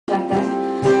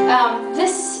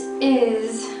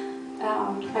is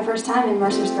my first time in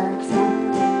Mercersburg, so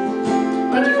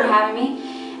thank you for having me.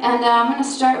 And I'm going to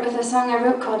start with a song I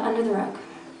wrote called Under the Rug.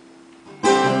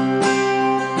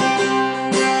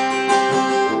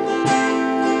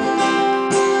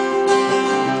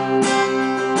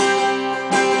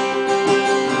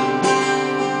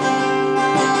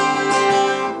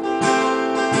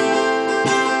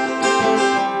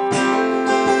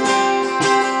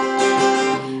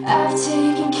 I've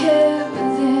taken care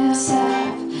of this,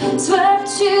 I've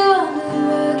swept you under the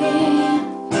rug,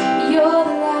 and you're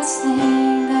the last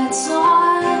thing that's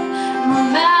on my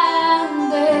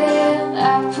mind. And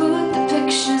I put the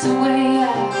pictures away, I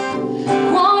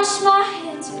washed my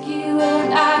hands of you,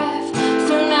 and I've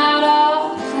thrown out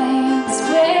all plans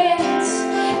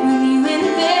with you in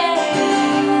vain.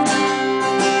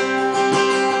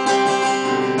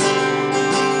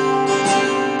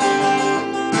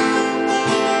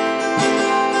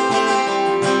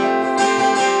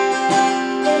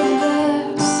 And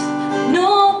there's no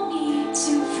need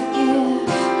to forgive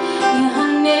you,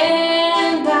 honey,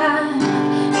 and I'm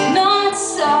not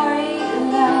sorry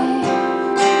that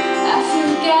I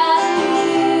forgot you.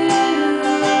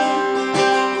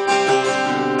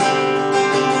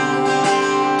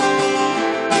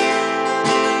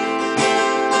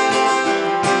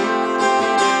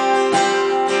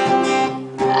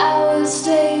 I will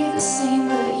stay the same,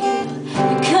 but you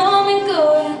come and go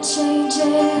and change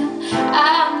it.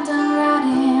 I'm done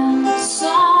writing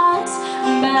songs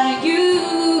about you.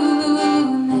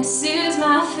 This is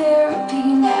my therapy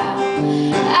now.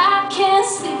 I can't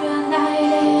sleep at night,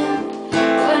 and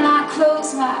when I close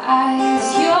my eyes